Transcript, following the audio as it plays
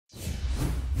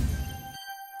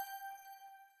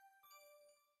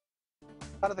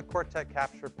How do the Quartet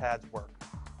Kapture pads work?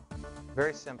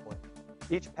 Very simply.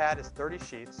 Each pad is 30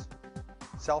 sheets,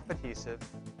 self-adhesive,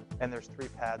 and there's 3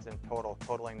 pads in total,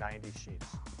 totaling 90 sheets.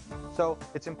 So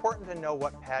it's important to know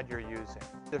what pad you're using.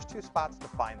 There's 2 spots to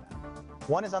find that.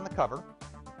 One is on the cover,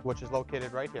 which is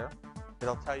located right here.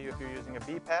 It'll tell you if you're using a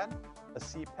B pad, a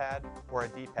C pad, or a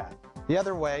D pad. The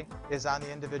other way is on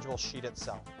the individual sheet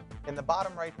itself. In the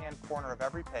bottom right-hand corner of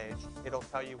every page, it'll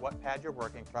tell you what pad you're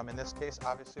working from. In this case,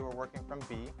 obviously, we're working from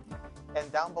B.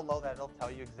 And down below that, it'll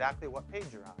tell you exactly what page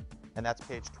you're on. And that's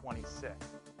page 26.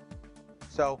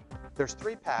 So there's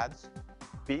 3 pads,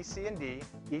 B, C, and D,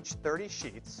 each 30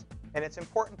 sheets. And it's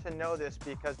important to know this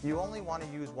because you only want to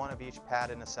use one of each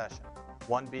pad in a session.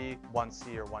 1B,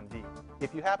 1C, or 1D.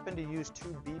 If you happen to use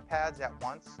 2 B pads at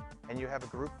once and you have a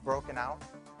group broken out,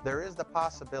 there is the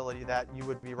possibility that you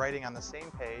would be writing on the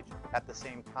same page at the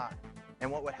same time.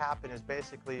 And what would happen is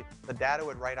basically the data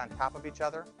would write on top of each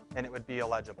other and it would be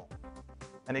illegible.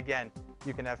 And again,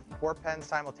 you can have 4 pens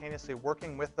simultaneously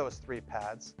working with those 3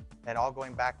 pads and all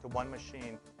going back to one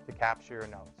machine to capture your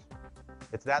notes.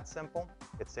 It's that simple,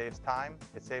 it saves time,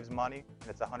 it saves money, and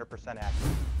it's 100%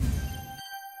 accurate.